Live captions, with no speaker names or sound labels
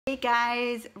Hey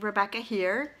guys, Rebecca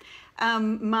here.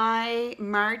 My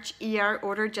March ER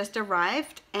order just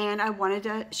arrived and I wanted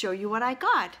to show you what I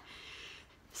got.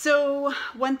 So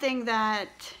one thing that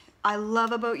I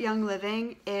love about Young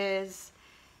Living is,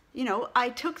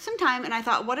 I took some time and I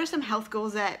thought, what are some health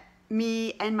goals that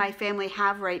me and my family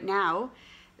have right now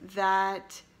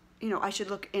that, I should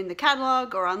look in the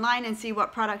catalog or online and see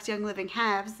what products Young Living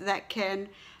has that can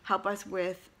help us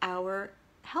with our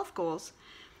health goals.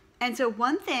 And so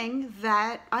one thing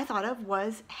that I thought of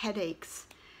was headaches.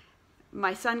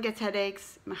 My son gets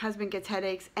headaches, my husband gets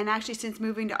headaches, and actually since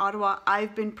moving to Ottawa,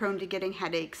 I've been prone to getting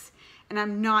headaches. And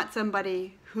I'm not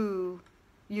somebody who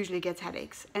usually gets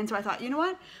headaches. And so I thought, you know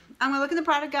what? I'm gonna look in the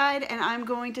product guide and I'm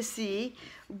going to see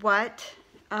what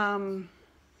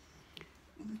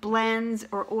blends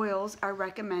or oils are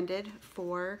recommended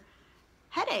for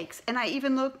headaches. And I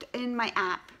even looked in my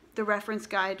app, the reference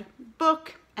guide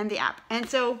book, and the app. And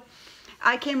so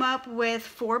I came up with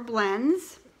 4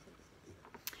 blends,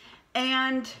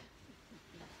 and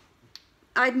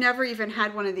I'd never even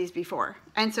had one of these before.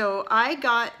 And so I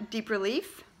got Deep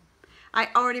Relief. I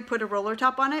already put a roller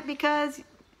top on it because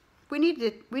we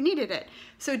needed it.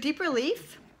 So Deep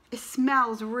Relief, it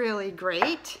smells really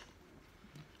great.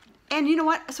 And you know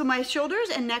what? So my shoulders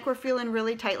and neck were feeling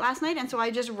really tight last night, and so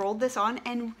I just rolled this on,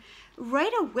 and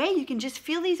right away you can just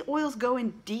feel these oils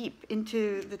going deep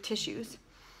into the tissues.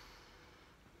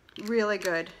 Really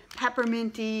good.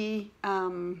 Pepperminty,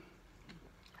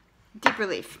 Deep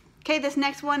Relief. Okay, this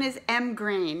next one is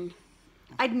M-Grain.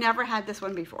 I'd never had this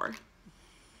one before.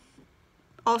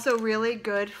 Also really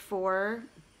good for,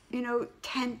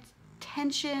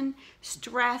 tension,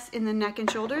 stress in the neck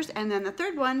and shoulders. And then the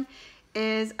third one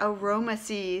is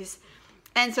Aromaseas.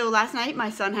 And so last night my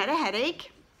son had a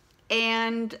headache,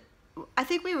 and I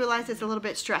think we realized it's a little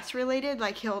bit stress related,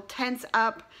 like he'll tense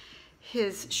up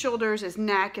his shoulders, his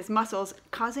neck, his muscles,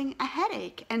 causing a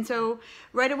headache. And so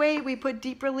right away we put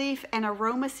Deep Relief and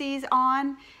Aromaseas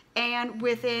on, and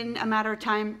within a matter of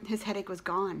time his headache was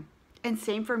gone. And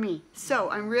same for me. So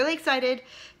I'm really excited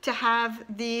to have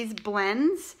these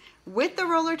blends with the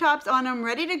roller tops on them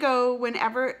ready to go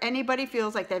whenever anybody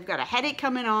feels like they've got a headache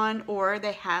coming on or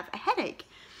they have a headache.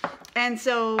 And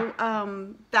so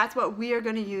that's what we are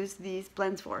going to use these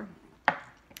blends for.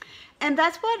 And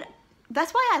that's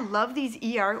why I love these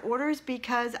ER orders,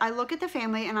 because I look at the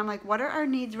family and I'm like, what are our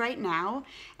needs right now?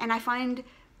 And I find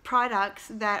products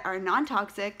that are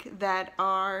non-toxic, that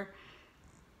are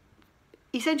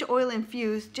essential oil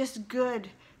infused, just good.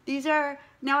 These are,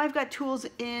 now I've got tools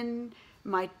in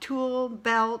my tool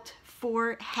belt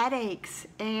for headaches.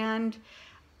 And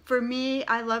for me,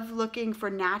 I love looking for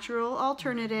natural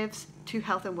alternatives to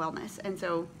health and wellness. And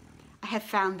so I have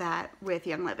found that with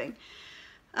Young Living.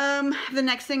 The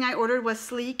next thing I ordered was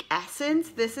Sleek Essence.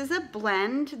 This is a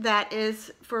blend that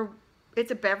is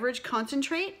it's a beverage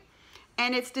concentrate,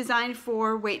 and it's designed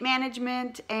for weight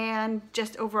management and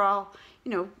just overall,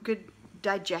 good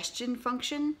digestion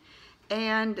function.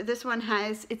 And this one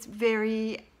it's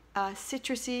very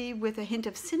citrusy with a hint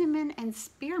of cinnamon and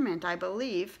spearmint, I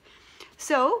believe.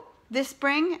 So this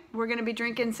spring, we're going to be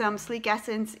drinking some Sleek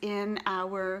Essence in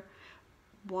our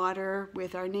water,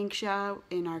 with our Ningxia,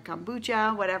 in our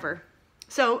kombucha, whatever.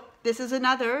 So this is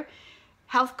another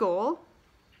health goal,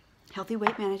 healthy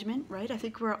weight management, right? I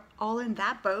think we're all in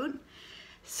that boat.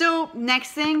 So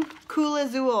next thing, Cool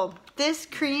Azul. This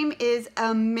cream is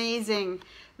amazing.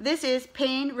 This is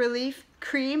Pain Relief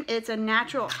Cream. It's a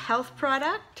natural health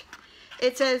product.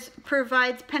 It says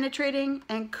provides penetrating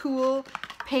and cool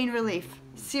pain relief.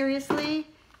 Seriously,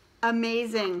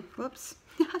 amazing. Whoops.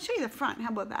 I'll show you the front. How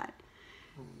about that?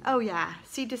 Oh yeah,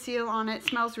 seed to seal on it.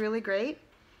 Smells really great.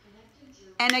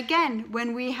 And again,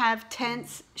 when we have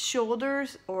tense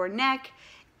shoulders or neck,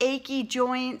 achy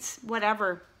joints,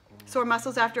 whatever, sore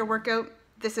muscles after a workout,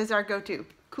 this is our go-to.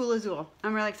 Cool Azul.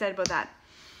 I'm really excited about that.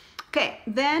 Okay,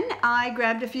 then I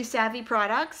grabbed a few Savvy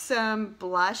products, some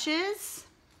blushes.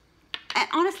 And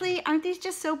honestly, aren't these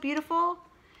just so beautiful?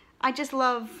 I just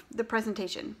love the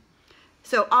presentation.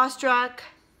 So Awestruck,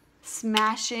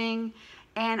 Smashing,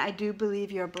 and I Do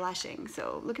Believe You're Blushing.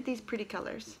 So look at these pretty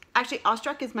colors. Actually,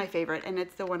 Awestruck is my favorite, and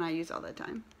it's the one I use all the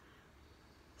time.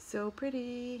 So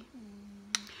pretty.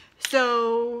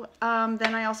 So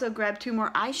then I also grabbed 2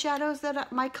 more eyeshadows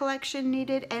that my collection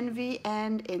needed, Envy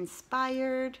and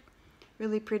Inspired.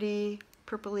 Really pretty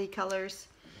purpley colors.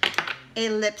 A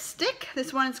lipstick.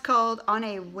 This one's called On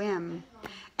a Whim.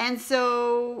 And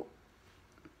so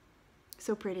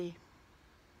pretty.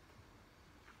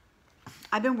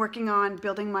 I've been working on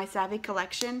building my Savvy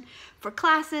collection for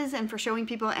classes and for showing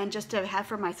people and just to have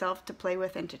for myself to play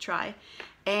with and to try.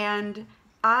 And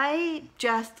I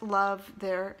just love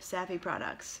their Savvy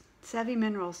products, Savvy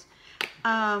Minerals.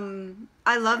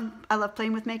 I love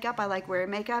playing with makeup. I like wearing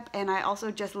makeup, and I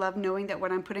also just love knowing that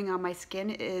what I'm putting on my skin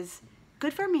is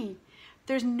good for me.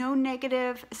 There's no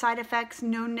negative side effects,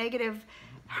 no negative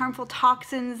harmful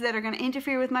toxins that are going to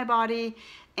interfere with my body,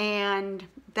 and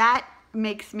that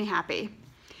makes me happy.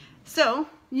 So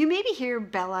you maybe hear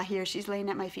Bella here. She's laying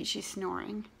at my feet. She's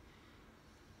snoring.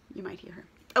 You might hear her.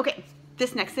 Okay,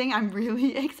 this next thing I'm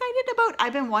really excited about.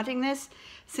 I've been wanting this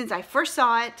since I first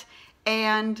saw it,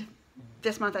 and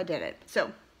this month I did it.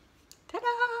 So, ta-da!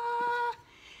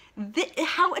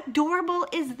 How adorable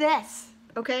is this?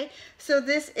 Okay, so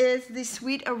this is the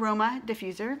Sweet Aroma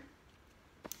Diffuser.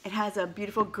 It has a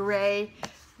beautiful gray,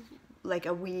 like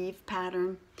a weave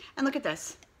pattern. And look at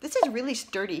this. This is really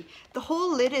sturdy. The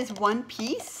whole lid is one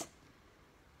piece.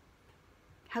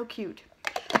 How cute.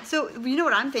 So you know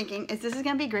what I'm thinking is this is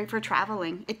going to be great for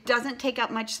traveling. It doesn't take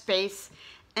up much space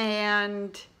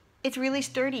and it's really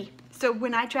sturdy. So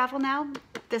when I travel now,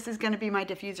 this is going to be my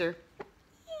diffuser.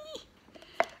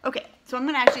 Okay, so I'm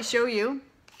going to actually show you.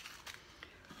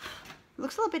 It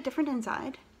looks a little bit different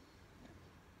inside.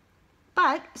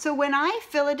 But, so when I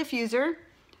fill a diffuser,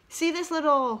 see this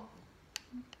little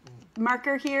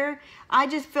marker here? I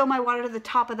just fill my water to the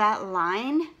top of that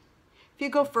line. If you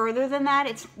go further than that,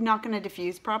 it's not going to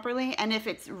diffuse properly. And if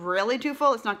it's really too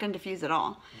full, it's not going to diffuse at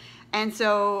all. And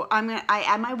so I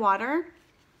add my water.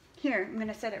 Here, I'm going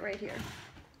to set it right here.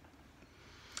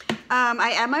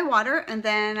 I add my water and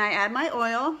then I add my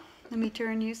oil. Let me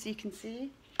turn you so you can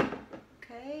see.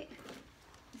 Okay.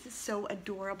 This is so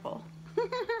adorable.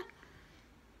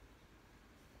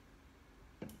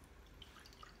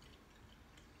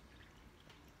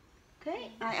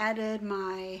 Okay, I added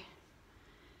my,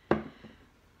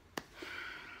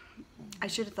 I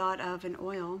should have thought of an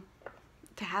oil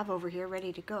to have over here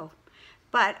ready to go.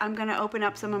 But I'm going to open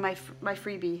up some of my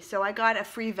freebie. So I got a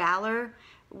free Valor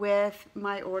with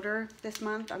my order this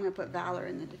month. I'm going to put Valor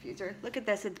in the diffuser. Look at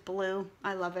this, it's blue.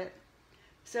 I love it.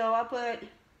 So I'll put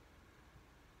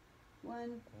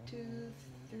 1, 2,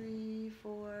 3,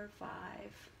 4,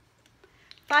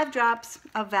 5 drops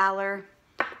of Valor.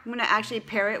 I'm going to actually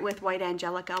pair it with White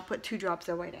Angelica. I'll put 2 drops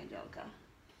of White Angelica.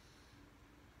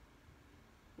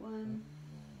 1,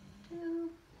 2.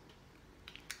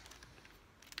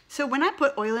 So when I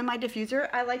put oil in my diffuser,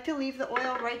 I like to leave the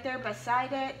oil right there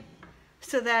beside it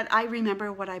so that I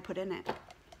remember what I put in it.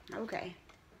 Okay.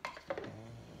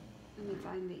 Let me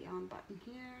find the on button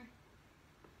here.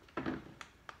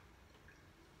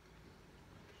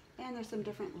 And there's some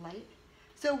different light.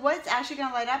 So what's actually going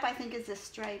to light up, I think, is this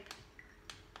stripe.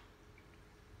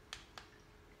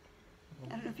 I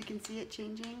don't know if you can see it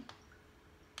changing. You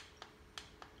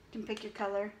can pick your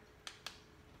color.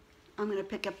 I'm going to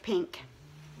pick a pink.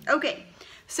 Okay,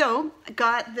 so I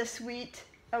got the Sweet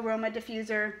Aroma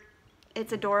Diffuser.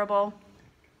 It's adorable.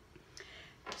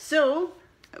 So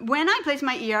when I place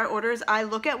my ER orders, I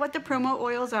look at what the promo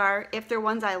oils are. If they're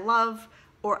ones I love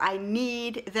or I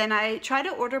need, then I try to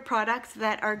order products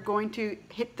that are going to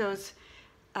hit those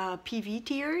PV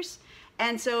tiers.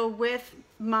 And so with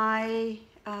my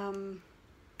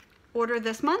order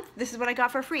this month, this is what I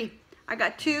got for free. I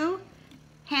got 2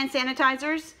 hand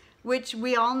sanitizers, which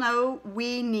we all know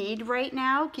we need right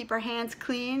now. Keep our hands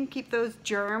clean, keep those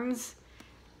germs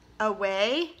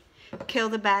away, kill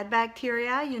the bad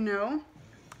bacteria, you know.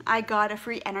 I got a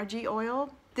free energy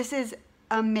oil. This is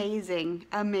amazing,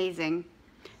 amazing.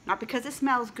 Not because it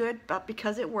smells good, but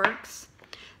because it works.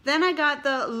 Then I got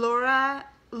the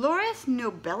Laurus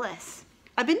Nobilis.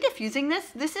 I've been diffusing this.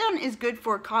 This one is good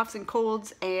for coughs and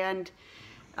colds and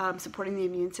supporting the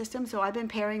immune system. So I've been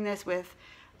pairing this with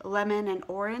lemon and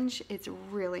orange. It's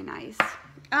really nice.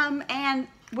 And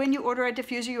when you order a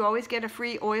diffuser, you always get a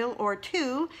free oil or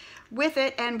 2 with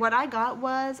it. And what I got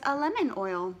was a lemon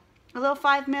oil, a little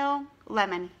 5 ml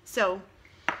lemon. So,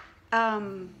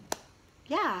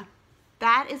 yeah,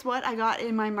 that is what I got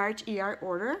in my March ER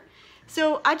order.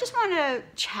 So I just want to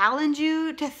challenge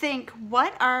you to think,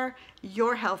 what are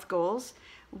your health goals?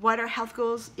 What are health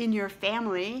goals in your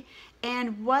family?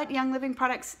 And what Young Living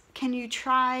products can you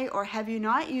try or have you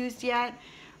not used yet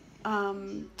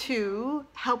to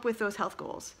help with those health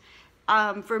goals?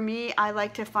 For me, I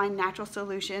like to find natural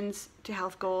solutions to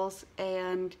health goals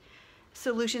and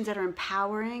solutions that are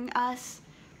empowering us,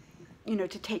 you know,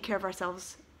 to take care of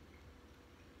ourselves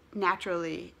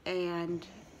naturally, and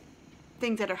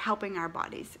things that are helping our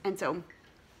bodies. And so,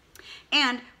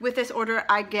 and with this order,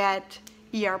 I get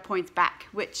ER points back,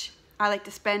 which I like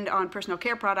to spend on personal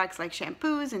care products like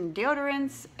shampoos and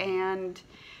deodorants and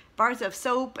bars of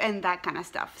soap and that kind of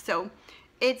stuff. So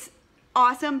it's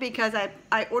awesome because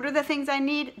I order the things I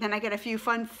need, then I get a few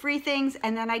fun free things,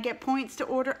 and then I get points to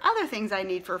order other things I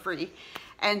need for free.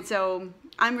 And so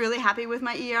I'm really happy with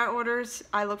my ER orders.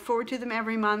 I look forward to them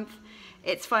every month.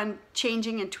 It's fun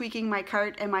changing and tweaking my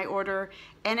cart and my order,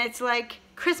 and it's like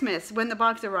Christmas when the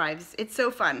box arrives. It's so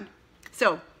fun.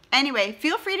 So anyway,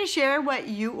 feel free to share what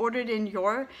you ordered in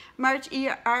your March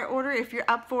ER order if you're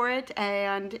up for it,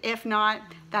 and if not,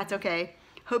 that's okay.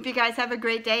 Hope you guys have a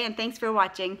great day, and thanks for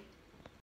watching.